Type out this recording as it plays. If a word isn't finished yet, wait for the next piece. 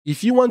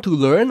If you want to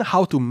learn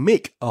how to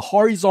make a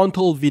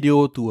horizontal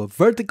video to a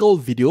vertical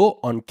video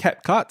on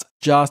CapCut,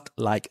 just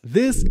like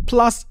this,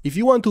 plus if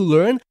you want to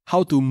learn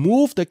how to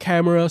move the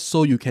camera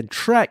so you can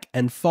track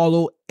and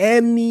follow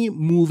any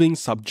moving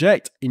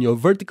subject in your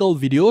vertical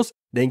videos,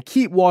 then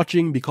keep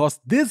watching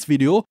because this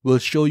video will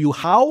show you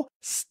how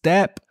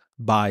step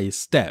by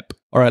step.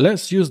 Alright,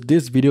 let's use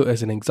this video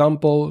as an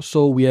example.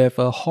 So we have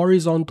a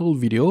horizontal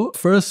video.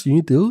 First, you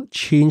need to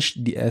change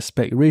the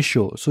aspect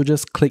ratio. So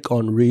just click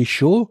on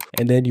ratio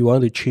and then you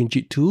want to change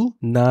it to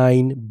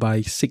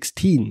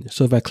 9:16.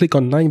 So if I click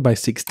on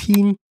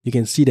 9:16, you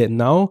can see that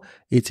now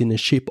it's in the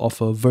shape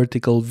of a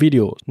vertical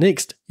video.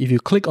 Next, if you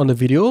click on the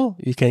video,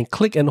 you can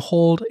click and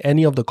hold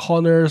any of the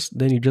corners,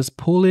 then you just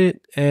pull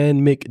it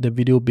and make the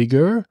video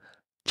bigger,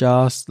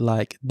 just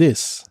like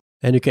this.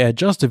 And you can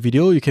adjust the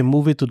video, you can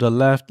move it to the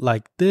left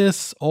like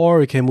this,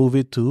 or you can move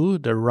it to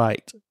the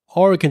right.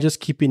 Or you can just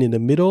keep it in the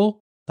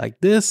middle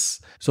like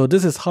this. So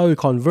this is how you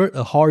convert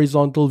a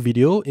horizontal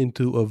video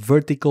into a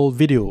vertical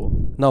video.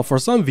 Now for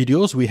some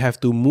videos, we have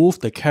to move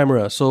the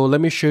camera. So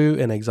let me show you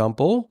an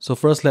example. So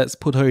first let's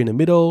put her in the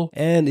middle.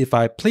 And if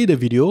I play the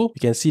video,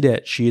 you can see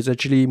that she is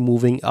actually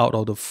moving out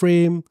of the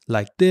frame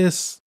like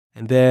this.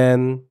 And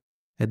then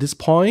at this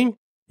point,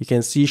 you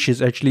can see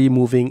she's actually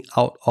moving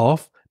out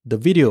of the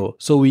video.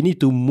 So we need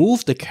to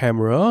move the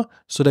camera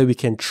so that we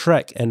can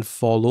track and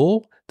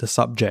follow the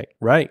subject,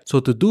 right? So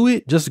to do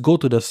it, just go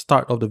to the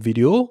start of the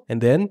video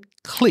and then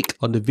click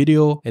on the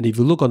video. And if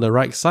you look on the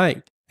right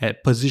side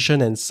at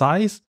position and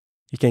size,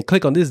 you can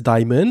click on this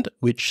diamond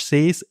which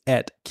says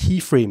add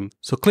keyframe.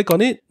 So click on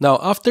it. Now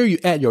after you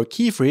add your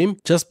keyframe,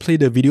 just play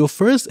the video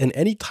first, and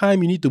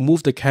anytime you need to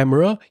move the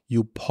camera,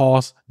 you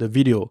pause the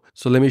video.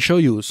 So let me show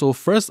you. So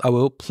first I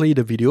will play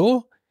the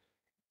video.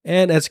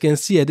 And as you can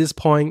see at this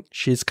point,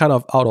 she's kind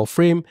of out of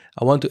frame.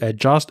 I want to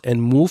adjust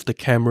and move the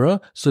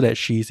camera so that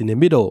she's in the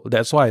middle.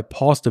 That's why I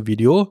paused the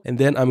video. And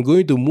then I'm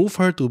going to move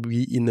her to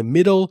be in the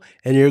middle.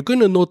 And you're going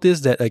to notice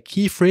that a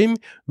keyframe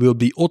will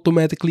be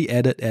automatically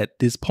added at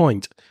this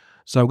point.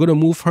 So I'm going to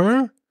move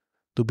her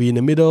to be in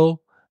the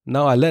middle.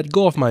 Now I let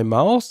go of my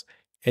mouse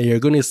and you're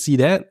going to see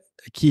that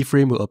a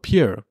keyframe will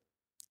appear.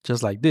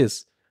 Just like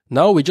this.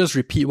 Now we just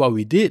repeat what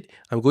we did.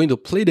 I'm going to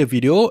play the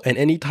video, and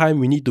anytime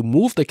we need to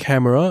move the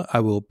camera,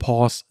 I will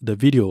pause the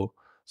video.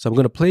 So I'm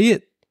going to play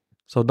it.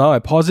 So now I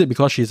pause it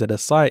because she's at the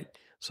side.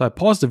 So I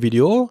pause the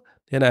video,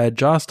 then I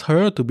adjust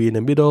her to be in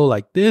the middle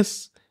like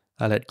this.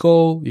 I let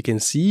go. You can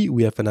see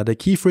we have another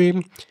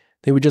keyframe.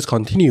 Then we just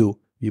continue.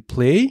 We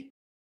play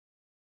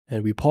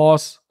and we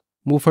pause.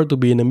 Move her to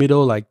be in the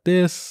middle like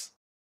this.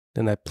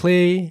 Then I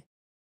play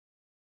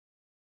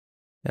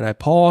and I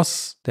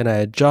pause. Then I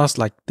adjust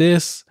like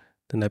this.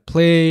 Then I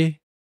play,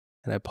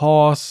 and I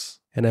pause,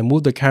 and I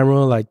move the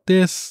camera like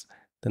this.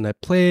 Then I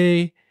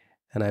play,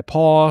 and I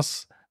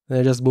pause. Then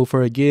I just move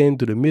her again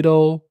to the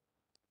middle.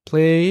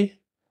 Play,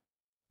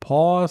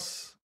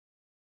 pause.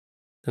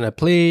 Then I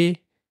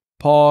play,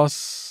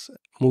 pause,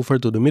 move her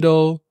to the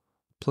middle,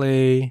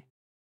 play.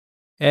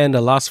 And the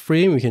last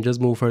frame, we can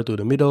just move her to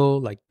the middle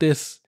like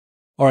this.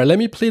 Alright, let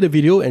me play the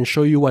video and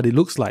show you what it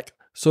looks like.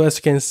 So as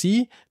you can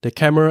see, the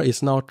camera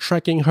is now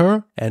tracking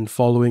her and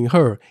following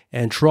her.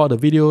 And throughout the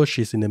video,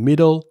 she's in the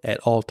middle at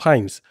all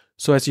times.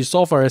 So as you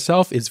saw for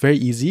yourself, it's very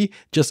easy.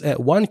 Just add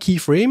one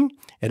keyframe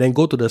and then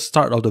go to the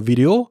start of the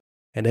video.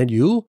 And then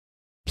you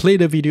play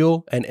the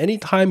video. And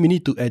anytime you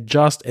need to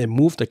adjust and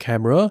move the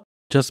camera,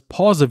 just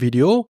pause the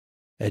video,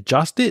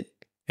 adjust it,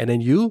 and then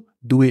you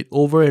do it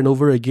over and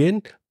over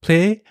again.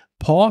 Play,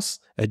 pause,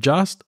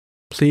 adjust,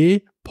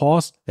 play,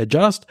 pause,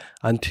 adjust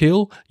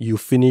until you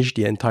finish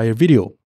the entire video.